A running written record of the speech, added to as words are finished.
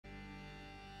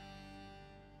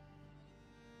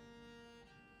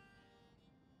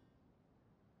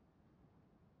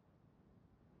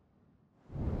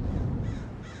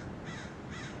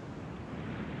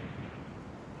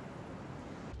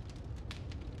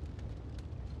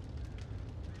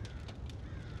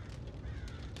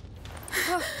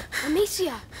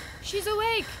Amicia! She's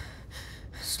awake!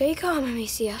 Stay calm,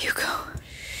 Amicia. Hugo.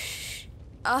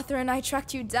 Arthur and I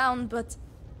tracked you down, but...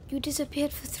 You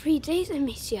disappeared for 3 days,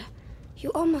 Amicia. You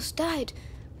almost died.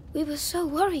 We were so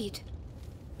worried.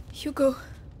 Hugo.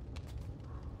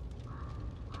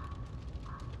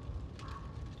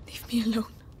 Leave me alone.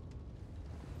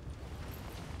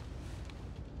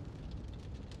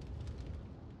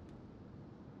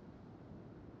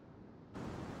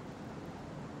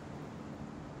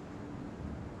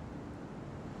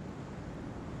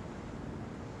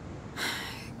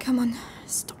 Come on,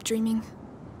 stop dreaming.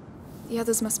 The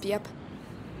others must be up.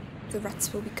 The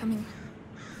rats will be coming.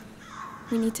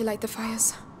 We need to light the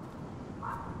fires.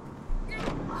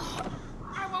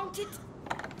 I want it.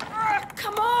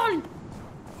 Come on!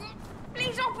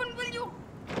 Please open, will you?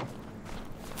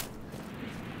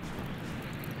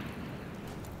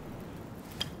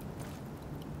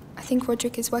 I think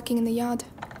Roderick is working in the yard.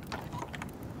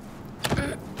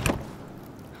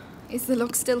 Is the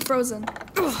lock still frozen?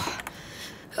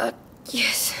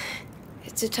 Yes.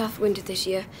 It's a tough winter this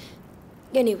year.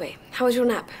 Anyway, how was your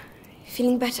nap?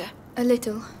 Feeling better? A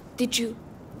little. Did you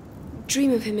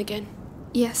dream of him again?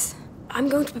 Yes. I'm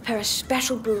going to prepare a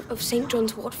special brew of St.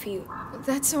 John's wort for you.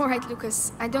 That's all right,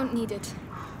 Lucas. I don't need it.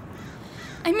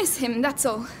 I miss him, that's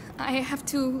all. I have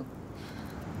to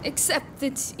accept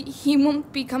that he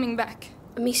won't be coming back.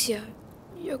 Amicia,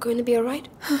 you're going to be all right?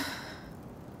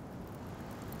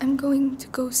 I'm going to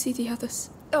go see the others.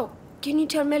 Oh, can you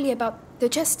tell Melly about... The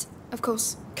chest, of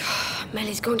course.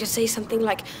 Melly's going to say something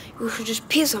like, you should just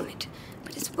piss on it.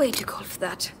 But it's way too cold for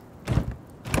that.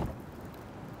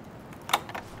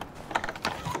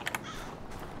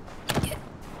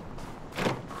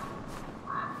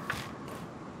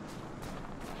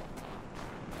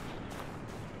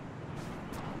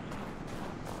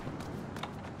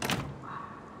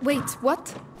 Wait,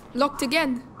 what? Locked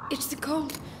again? It's the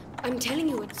cold. I'm telling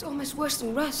you, it's almost worse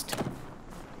than rust.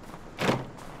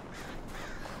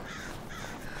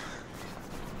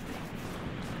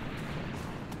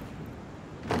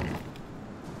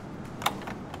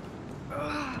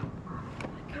 I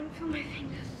can't feel my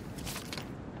fingers.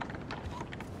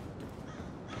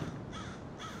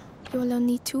 You'll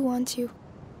only 2, aren't you?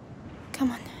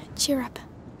 Come on, cheer up.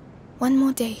 One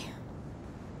more day.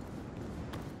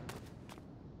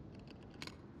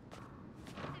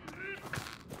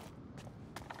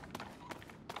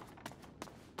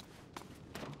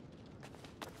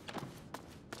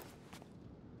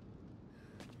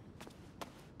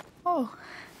 Oh,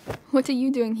 what are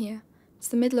you doing here? It's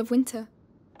the middle of winter.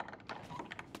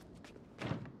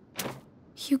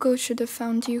 Hugo should have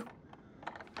found you.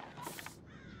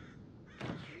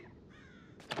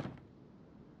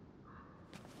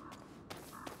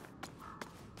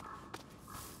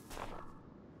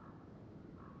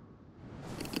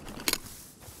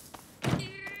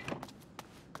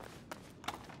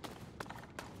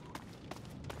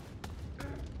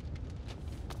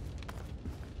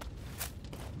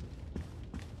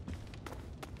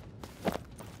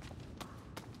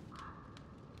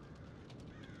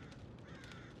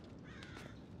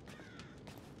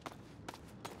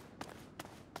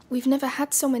 We've never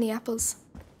had so many apples.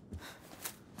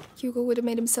 Hugo would have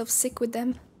made himself sick with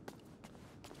them.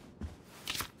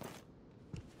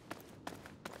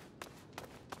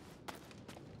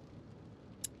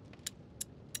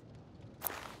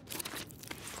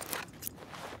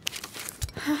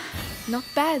 Not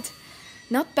bad.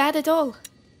 Not bad at all.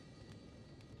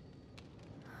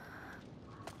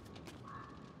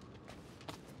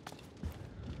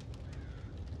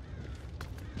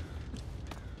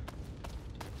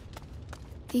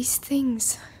 These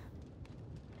things.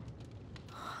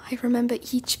 I remember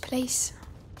each place,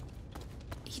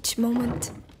 each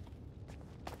moment.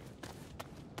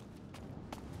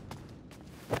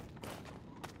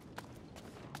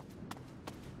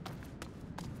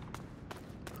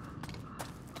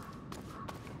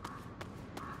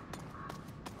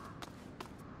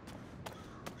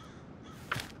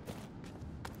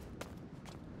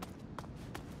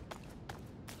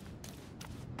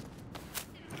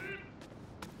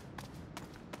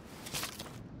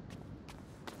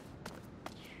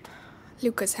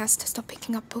 Lucas has to stop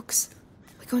picking up books.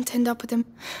 We're going to end up with him.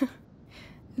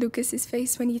 Lucas's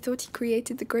face when he thought he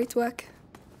created the great work.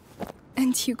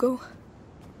 And Hugo.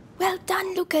 Well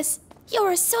done, Lucas.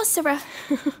 You're a sorcerer.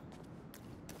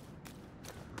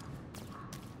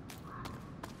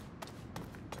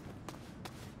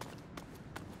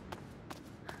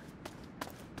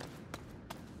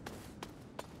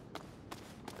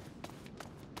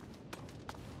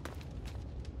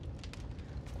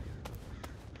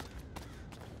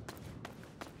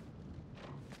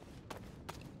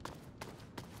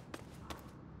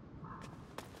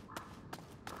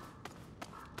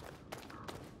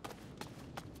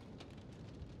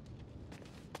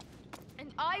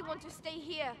 I want to stay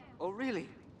here. Oh, really?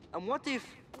 And what if...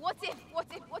 What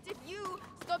if you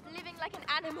stop living like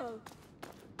an animal?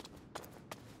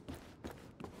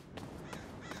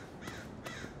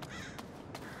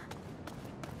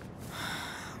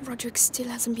 Roderick still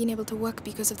hasn't been able to work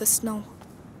because of the snow.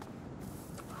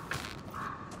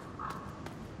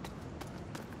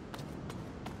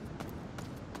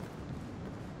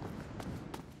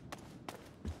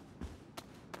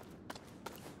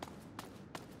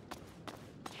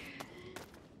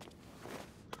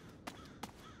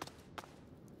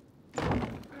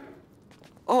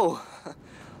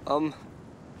 Oh,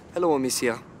 hello,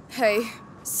 Amicia. Hey.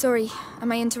 Sorry,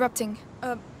 am I interrupting?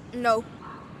 No.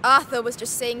 Arthur was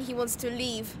just saying he wants to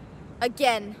leave.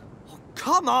 Again. Oh,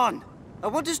 come on! I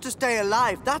want us to stay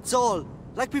alive, that's all.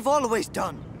 Like we've always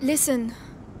done. Listen,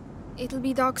 it'll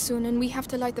be dark soon and we have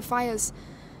to light the fires.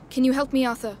 Can you help me,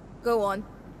 Arthur? Go on.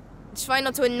 Try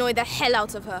not to annoy the hell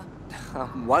out of her.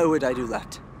 Why would I do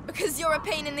that? Because you're a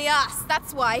pain in the ass,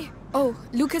 that's why. Oh,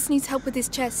 Lucas needs help with his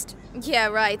chest. Yeah,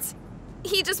 right.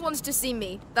 He just wants to see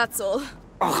me, that's all.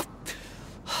 Oh.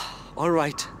 All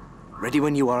right. Ready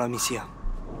when you are, Amicia.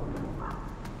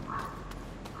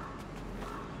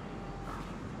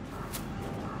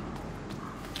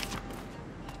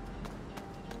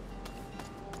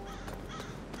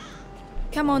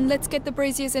 Come on, let's get the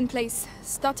braziers in place,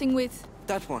 starting with...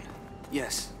 That one.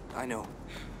 Yes, I know.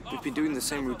 We've been doing the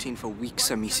same routine for weeks,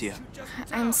 Amicia.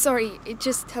 I'm sorry, it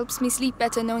just helps me sleep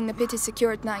better knowing the pit is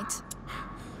secure at night.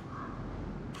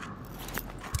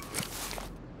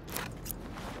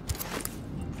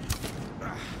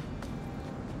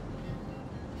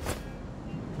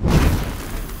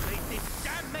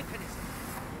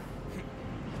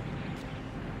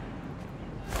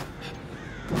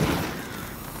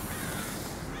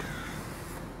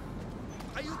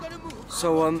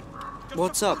 So,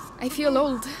 what's up? I feel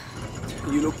old.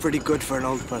 You look pretty good for an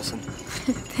old person.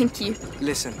 Thank you.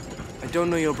 Listen, I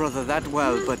don't know your brother that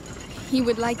well, but... He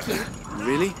would like you.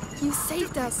 Really? You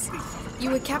saved us. You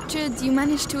were captured, you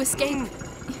managed to escape.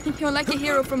 You're like a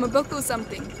hero from a book or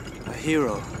something. A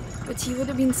hero? But he would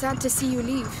have been sad to see you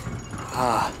leave.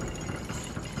 Ah.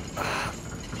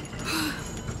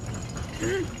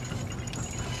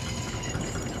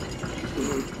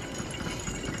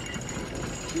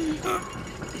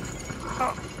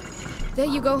 There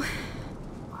you go.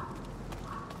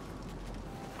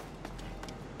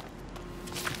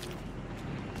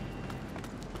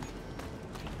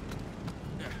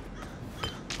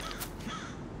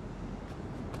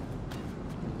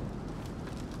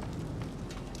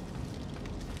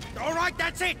 All right,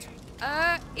 that's it.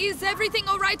 Is everything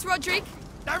all right, Roderick?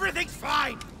 Everything's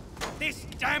fine. This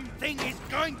damn thing is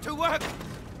going to work.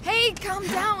 Hey, calm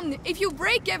down. If you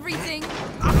break everything...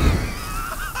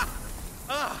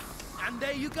 And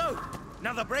there you go.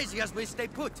 Now the braziers will stay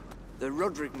put. The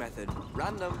Roderick method.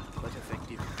 Random, but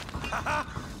effective.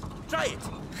 Try it.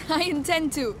 I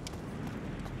intend to.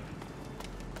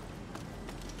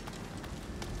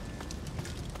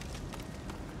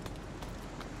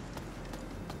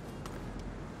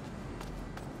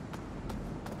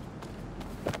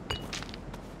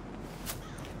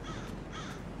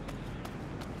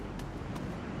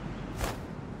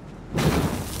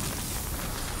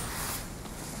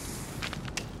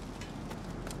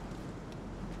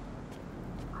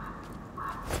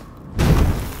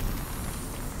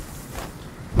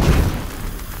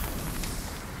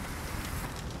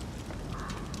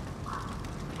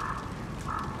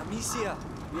 Amicia,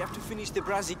 we have to finish the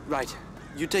brazier. Right,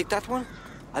 you take that one.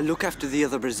 I'll look after the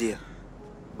other brazier.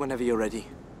 Whenever you're ready.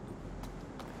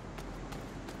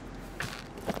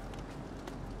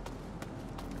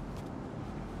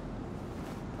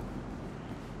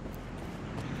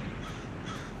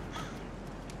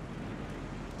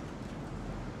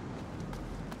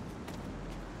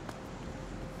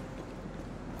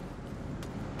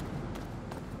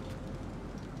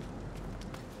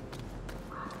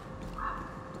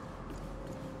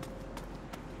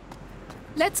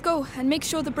 Let's go and make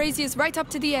sure the brazier's right up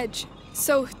to the edge.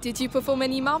 So, did you perform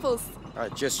any marvels?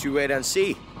 Just you wait and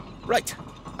see. Right,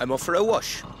 I'm off for a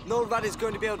wash. No rat is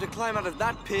going to be able to climb out of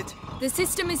that pit. The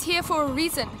system is here for a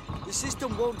reason. The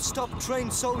system won't stop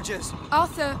trained soldiers.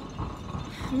 Arthur,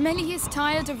 Melly is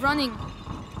tired of running.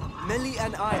 Melly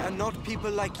and I are not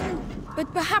people like you.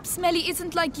 But perhaps Melly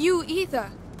isn't like you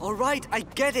either. All right, I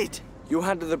get it. You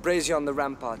handle the brazier on the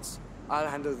ramparts. I'll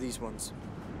handle these ones.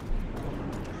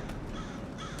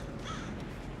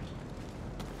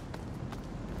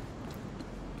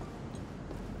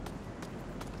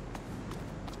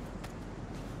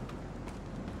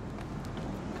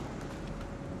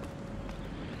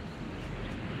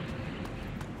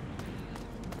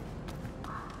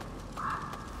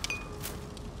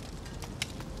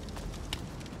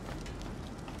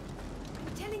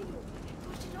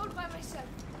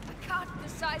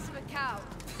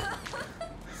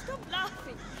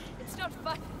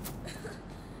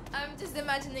 just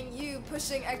imagining you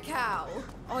pushing a cow.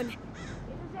 On. This is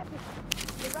epic.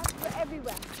 The rats were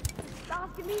everywhere.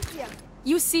 Ask Amicia.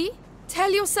 You see?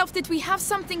 Tell yourself that we have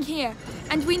something here,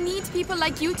 and we need people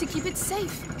like you to keep it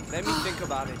safe. Let me think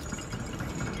about it.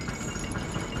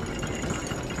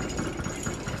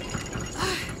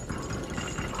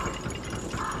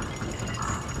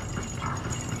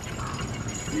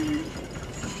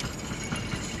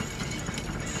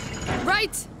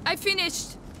 Right, I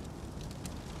finished.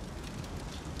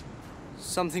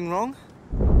 Something wrong?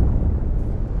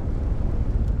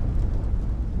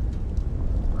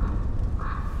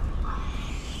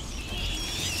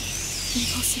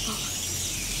 Impossible.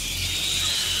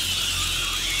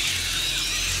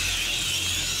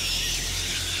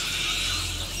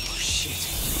 Oh, shit.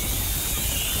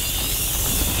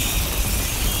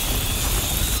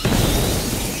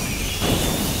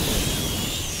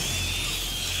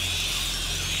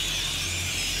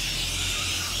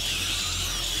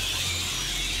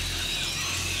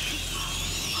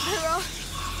 There are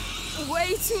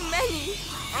way too many.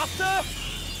 After!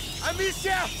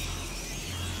 Amicia!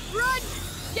 Run!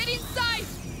 Get inside!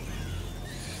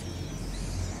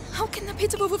 How can the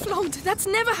pit have overflowed? That's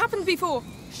never happened before.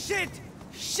 Shit!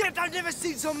 Shit, I've never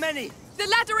seen so many! The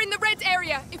ladder in the red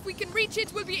area. If we can reach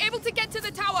it, we'll be able to get to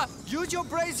the tower. Use your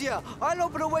brazier. I'll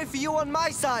open a way for you on my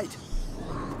side.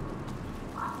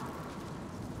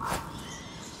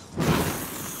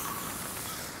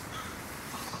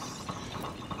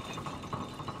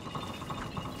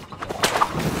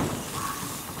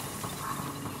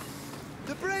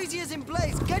 The brazier's in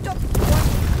place. Get up!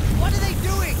 What are they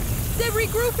doing? They're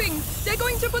regrouping. They're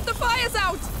going to put the fires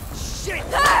out. Shit!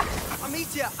 Ah!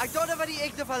 Amicia, I don't have any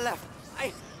ignifer left.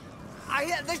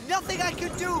 There's nothing I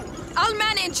can do. I'll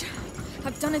manage.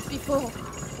 I've done it before.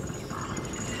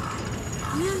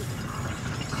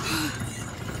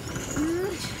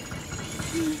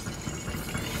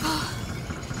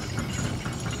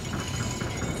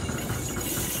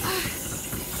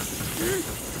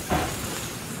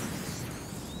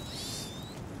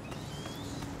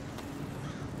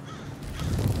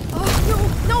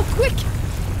 Oh, no, quick!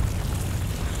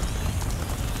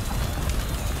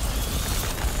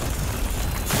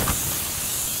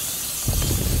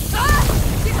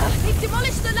 They've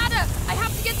demolished the ladder! I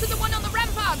have to get to the one on the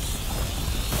ramparts!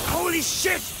 Holy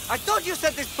shit! I thought you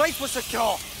said this place was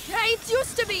secure. It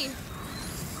used to be!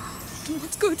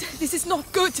 Not good. This is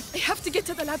not good. I have to get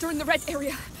to the ladder in the red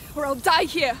area, or I'll die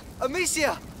here.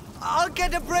 Amicia, I'll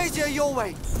get a brazier your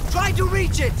way. Try to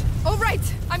reach it. All right,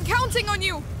 I'm counting on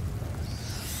you.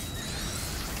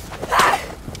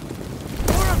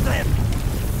 More of them.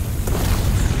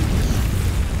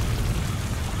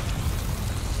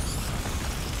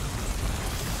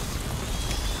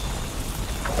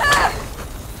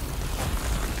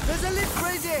 There's a lit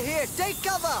brazier here. Take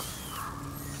cover.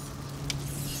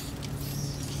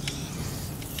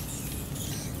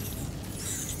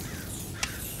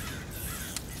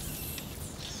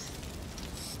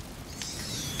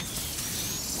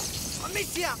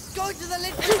 Amicia, go to the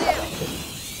lit brazier.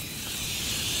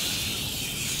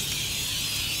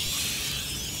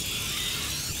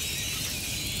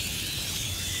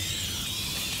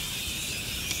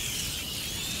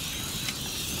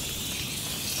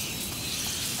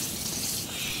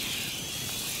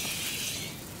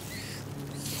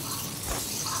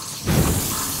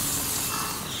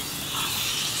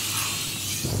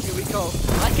 Here we go.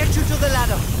 I'll get you to the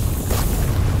ladder.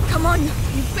 Come on,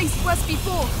 you've faced worse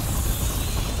before.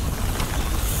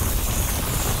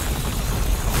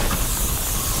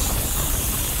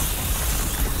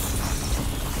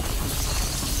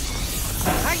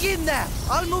 Hang in there.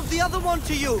 I'll move the other one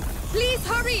to you. Please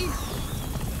hurry.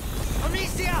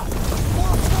 Amicia,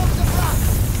 more swarms of rats.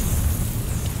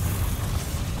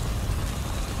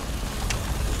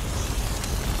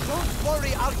 Don't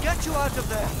worry, I'll get you out of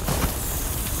there.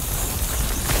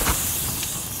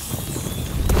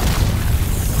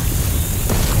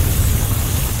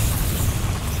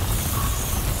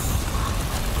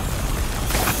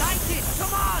 Light it,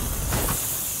 come on!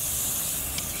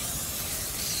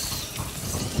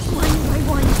 One by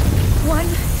one. One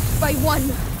by one.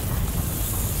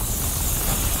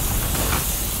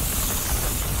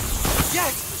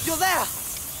 Yes, you're there!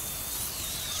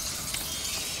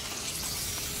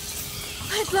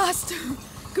 At last.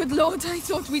 Good Lord, I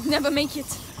thought we'd never make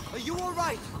it. Are you all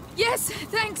right? Yes,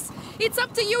 thanks. It's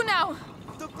up to you now.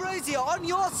 The brazier on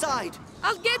your side!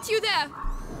 I'll get you there.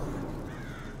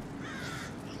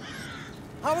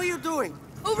 How are you doing?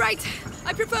 All right.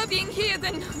 I prefer being here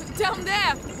than down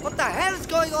there. What the hell is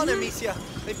going on, Amicia?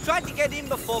 They've tried to get in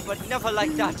before, but never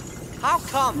like that. How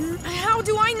come? How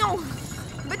do I know?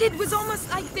 But But it was almost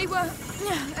like they were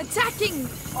attacking.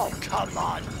 Oh, come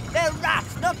on. They're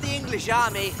rats, not the English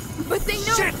army. But they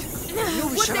know Shit!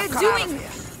 what should they're have got out of doing. here.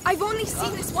 I've only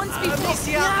seen this once before.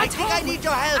 Alicia, Yeah, I at think I home. need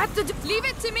your help. At the leave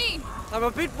it to me. I'm a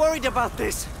bit worried about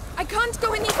this. I can't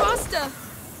go any faster.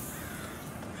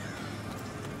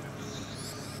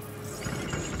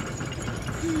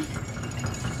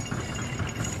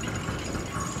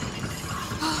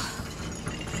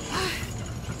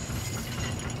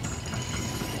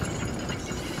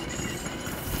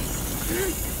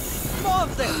 More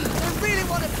of them. They really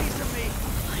want a piece of me.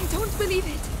 I don't believe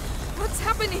it. What's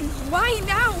happening? Why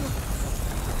now?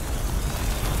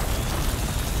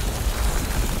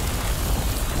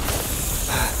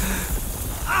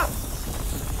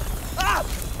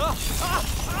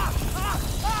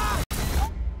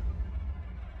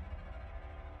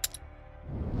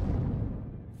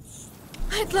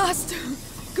 At last.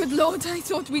 Good Lord, I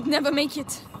thought we'd never make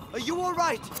it. Are you all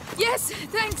right? Yes,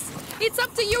 thanks. It's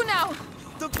up to you now.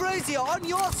 The brazier on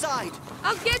your side.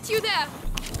 I'll get you there.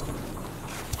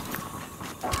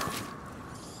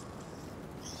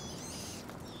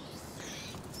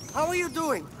 How are you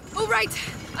doing? All right.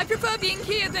 I prefer being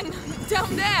here than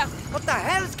down there. What the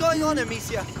hell is going on,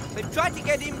 Amicia? We've tried to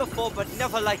get in before, but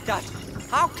never like that.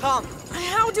 How come?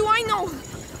 How do I know?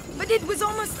 But it was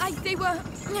almost like they were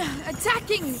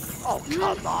attacking. Oh,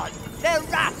 come on. They're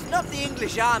rats, not the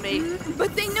English army.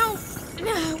 But they know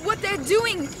what they're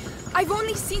doing. I've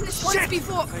only seen this once Shit!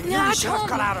 before. I knew we At should have home.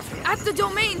 got out of here. At the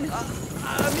domain.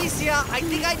 Amicia, I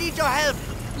think I need your help.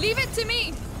 Leave it to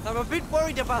me. I'm a bit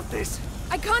worried about this.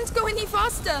 I can't go any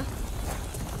faster.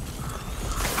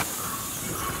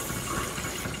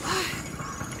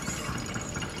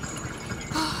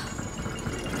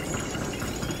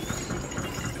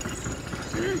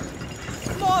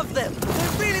 More of them.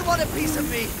 They really want a piece of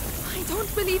me. I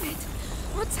don't believe it.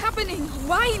 What's happening?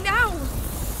 Why now?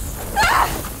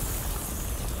 Ah!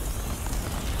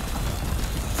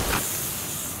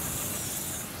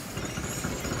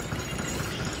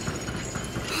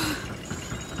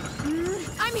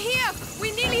 I'm here.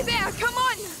 We're nearly there. Come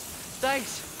on.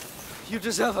 Thanks. You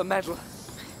deserve a medal.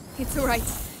 It's all right.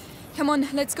 Come on,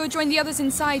 let's go join the others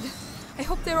inside. I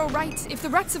hope they're all right. If the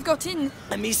rats have got in,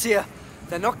 Amicia,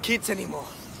 they're not kids anymore.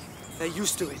 They're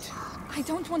used to it. I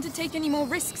don't want to take any more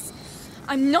risks.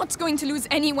 I'm not going to lose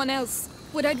anyone else.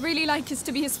 What I'd really like is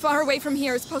to be as far away from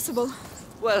here as possible.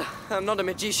 Well, I'm not a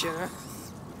magician, huh?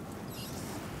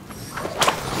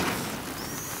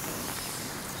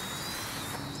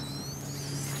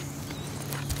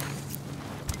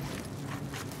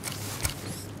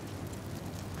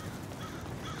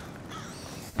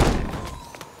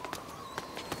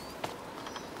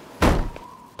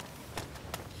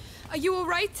 Are you all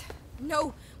right?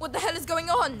 No, what the hell is going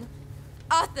on?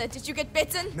 Arthur, did you get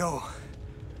bitten? No.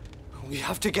 We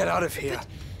have to get out of here.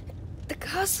 The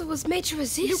castle was made to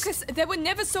resist. Lucas, there were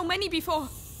never so many before.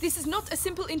 This is not a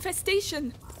simple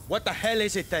infestation. What the hell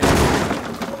is it then?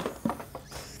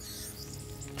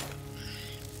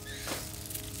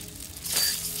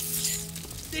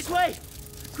 This way!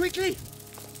 Quickly!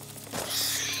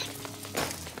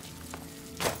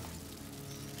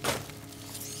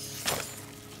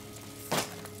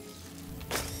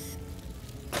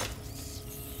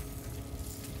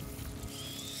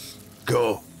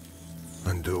 Go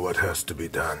and do what has to be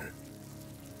done.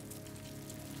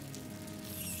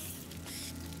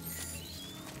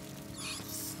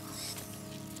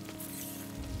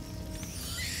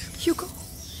 Hugo.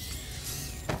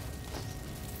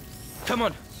 Come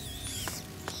on!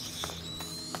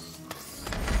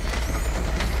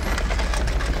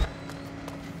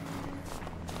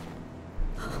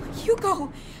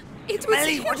 Hugo! It was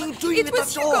Ellie, what are you doing it at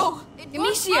was the door? Hugo!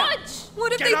 Amicia!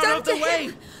 What have Get they out done of the to way!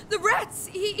 him? The rats!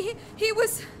 He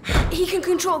was... He can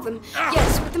control them.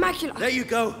 Yes, with the macula. There you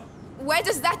go! Where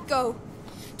does that go?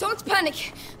 Don't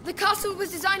panic. The castle was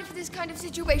designed for this kind of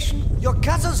situation. Your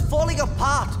castle's falling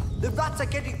apart. The rats are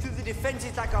getting through the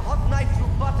defenses like a hot knife through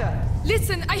butter.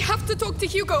 Listen, I have to talk to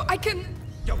Hugo. I can...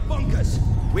 You're bonkers!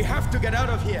 We have to get out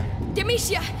of here!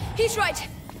 Demetia, he's right.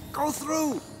 Go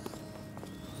through.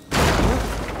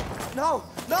 No,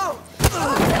 no!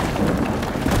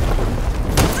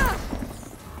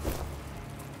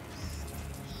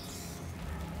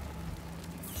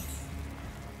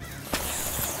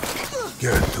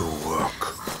 Get to work.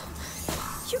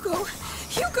 Hugo!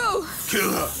 Hugo! Kill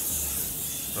her,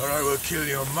 or I will kill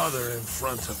your mother in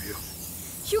front of you.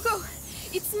 Hugo!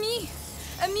 It's me!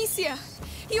 Amicia!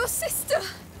 Your sister!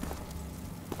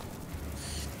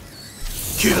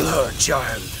 Kill her,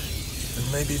 child,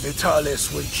 and maybe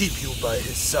Vitalis will keep you by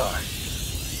his side.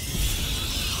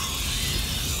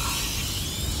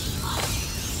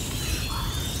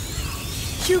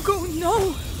 Hugo,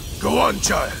 no! Go on,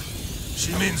 child.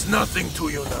 She means nothing to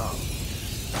you now.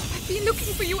 I've been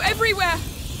looking for you everywhere!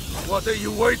 What are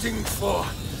you waiting for?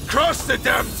 Cross the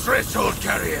damn threshold,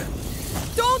 carrier!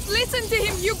 Don't listen to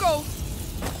him, Hugo!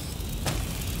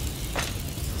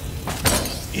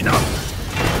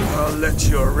 Enough! I'll let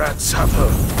your rats have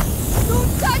her.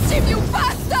 Don't touch him, you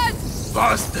bastard!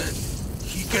 Bastard!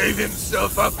 He gave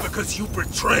himself up because you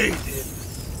betrayed him.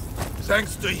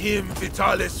 Thanks to him,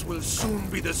 Vitalis will soon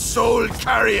be the sole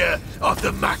carrier of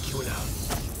the macula.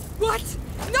 What?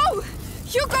 No!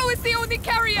 Hugo is the only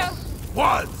carrier!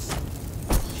 Was!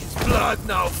 His blood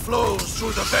now flows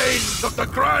through the veins of the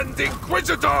Grand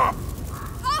Inquisitor!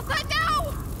 Arthur,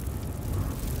 no!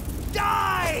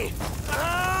 Die!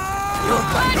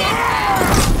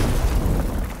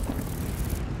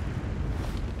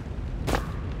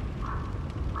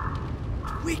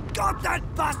 We got that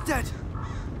bastard!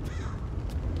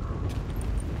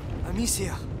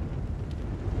 Amicia.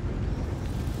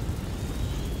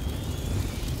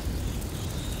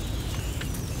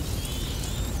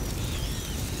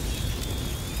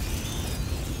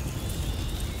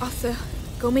 Arthur,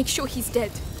 go make sure he's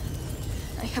dead.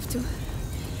 I have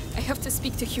to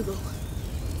speak to Hugo.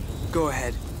 Go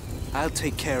ahead. I'll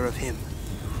take care of him.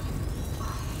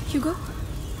 Hugo?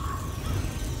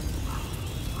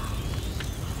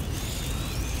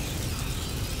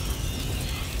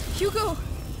 Hugo!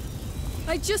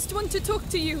 I just want to talk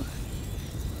to you.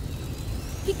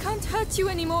 He can't hurt you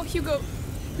anymore, Hugo.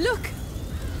 Look!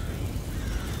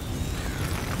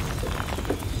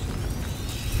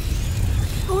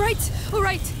 All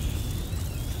right.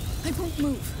 I won't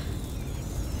move.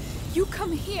 You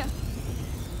come here.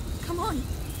 Come on.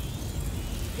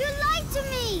 You lied to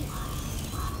me!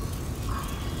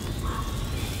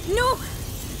 No!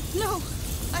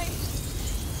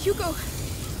 Hugo,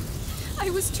 I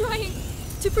was trying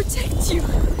to protect you.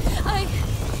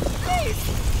 Please!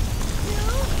 You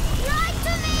lied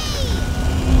to me!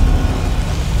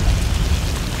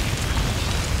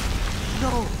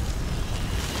 No!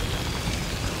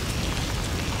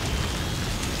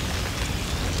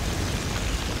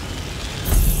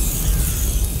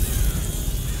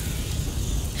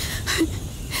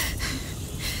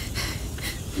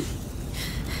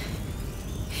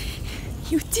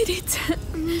 You did it!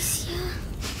 Monsieur.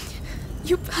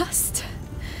 You passed.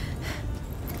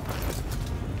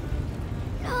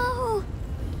 No!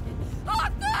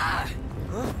 Arthur!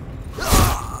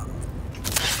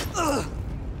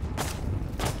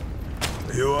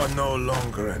 You are no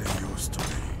longer any use to me.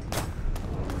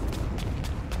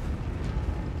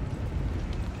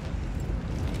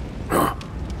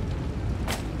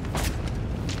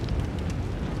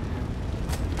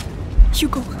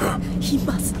 Hugo, he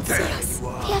mustn't see us.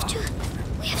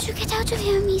 We have to get out of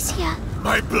here, Amicia.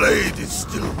 My blade is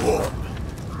still warm.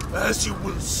 As you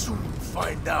will soon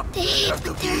find out. They They have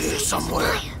to but be they're here afraid of somewhere.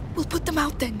 fire. We'll put them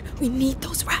out then. We need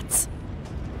those rats.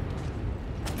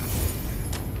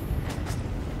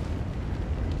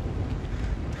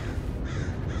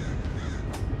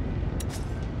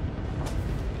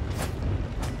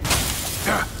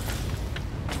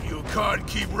 You can't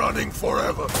keep running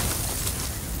forever.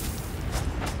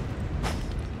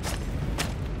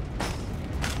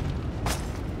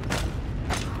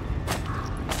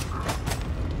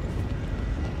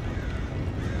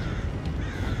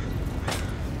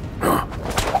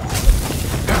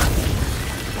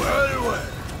 Well,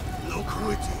 look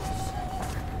who it is.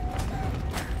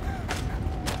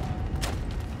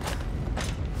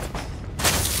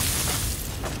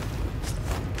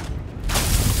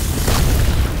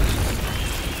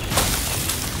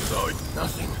 So it's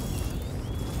nothing.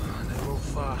 They move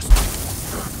fast.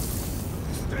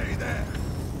 Stay there.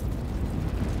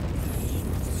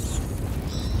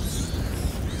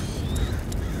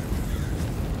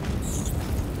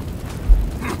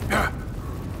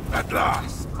 At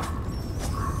last.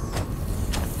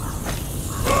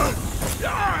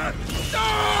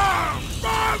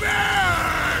 Bobby!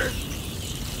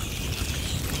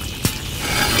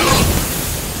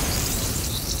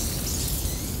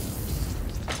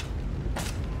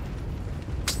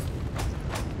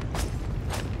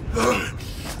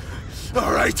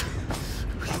 All right.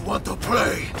 You want to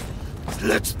play?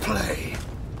 Let's play.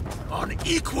 On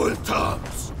equal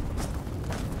terms.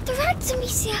 The rats,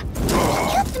 Amicia.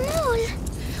 Kill them all.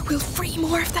 We'll free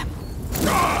more of them.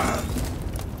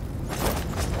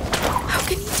 How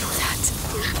can you do that?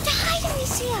 You have to hide,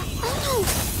 Amicia. Oh no,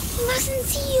 he mustn't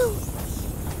see you.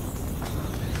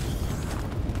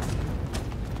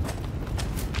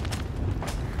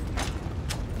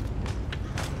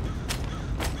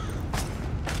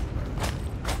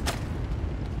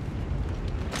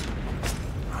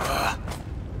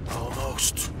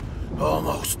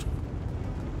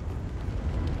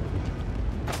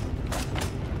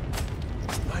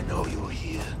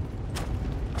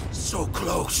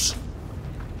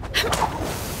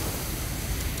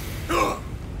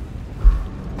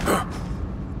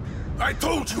 I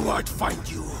told you I'd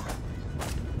find you.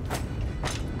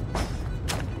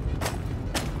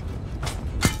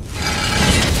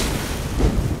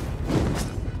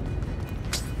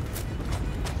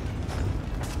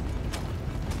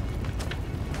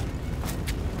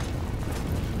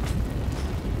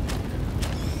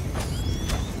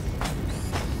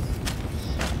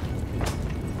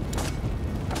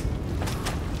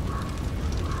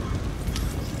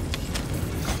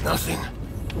 Nothing.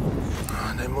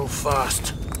 They move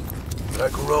fast,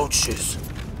 like roaches.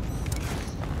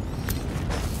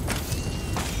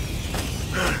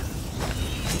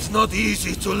 It's not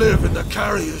easy to live in the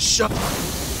carrier's shop.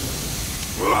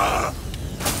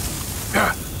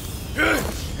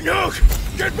 No!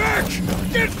 Get back!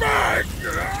 Get back!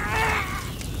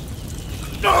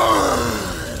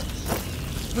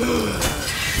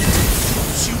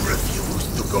 She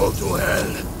refused to go to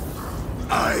hell.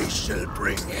 I shall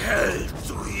bring hell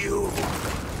to you.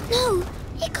 No,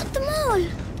 he got them all.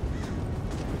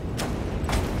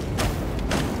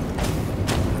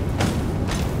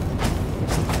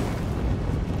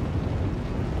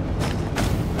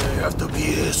 They have to be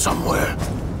here somewhere.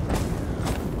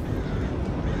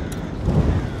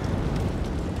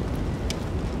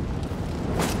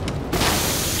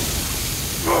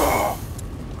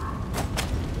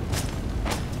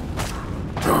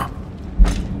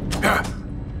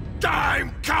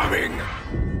 I'm coming!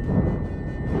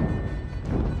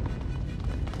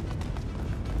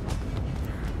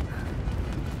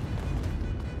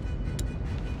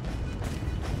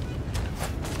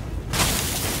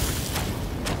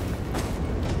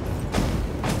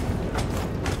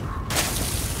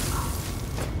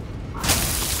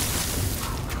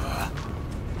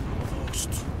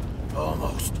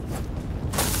 Almost.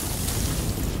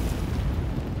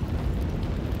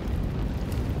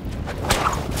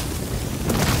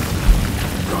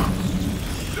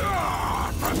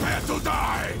 Prepare to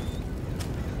die!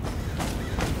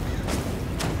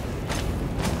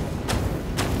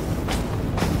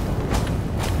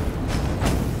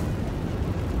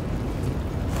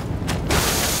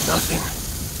 Nothing.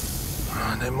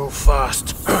 They move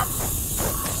fast.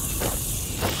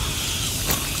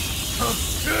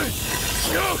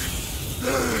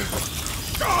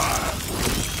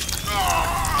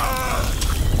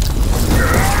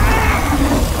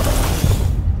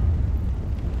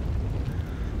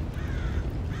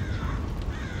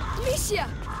 Alicia!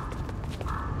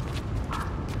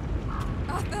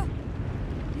 Arthur!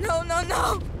 No, no,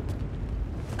 no!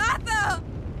 Arthur!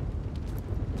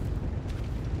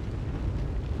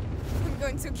 I'm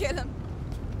going to kill him.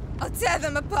 I'll tear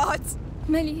them apart.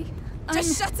 Melly,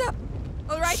 Just shut up,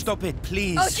 all right? Stop it,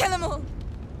 please. I'll kill them all.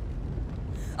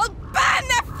 I'll burn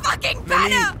their fucking banner!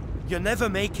 Melly, you'll never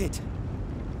make it.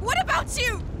 What about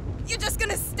you? You're just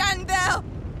gonna stand there?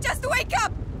 Just wake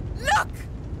up! Look!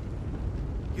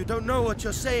 You don't know what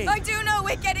you're saying. I do know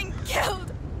we're getting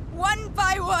killed, one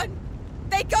by one.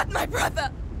 They got my brother,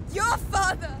 your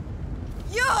father,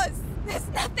 yours. There's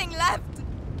nothing left.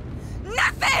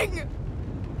 Nothing!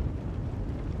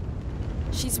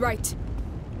 she's right.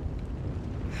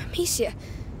 Amicia,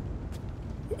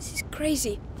 this is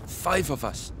crazy. 5 of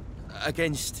us.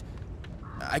 Against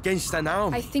an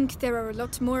army. I think there are a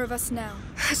lot more of us now.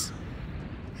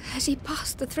 Has he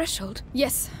passed the threshold?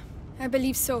 Yes, I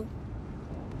believe so.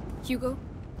 Hugo,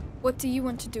 what do you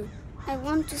want to do? I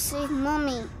want to save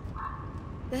Mommy.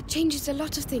 That changes a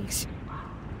lot of things.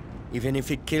 Even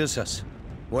if it kills us,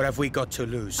 what have we got to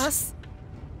lose? Us?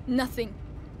 Nothing.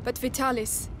 But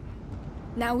Vitalis.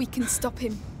 Now we can stop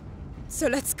him. So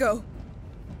let's go.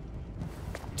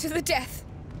 To the death.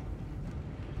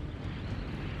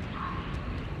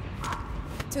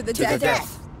 To the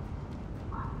death.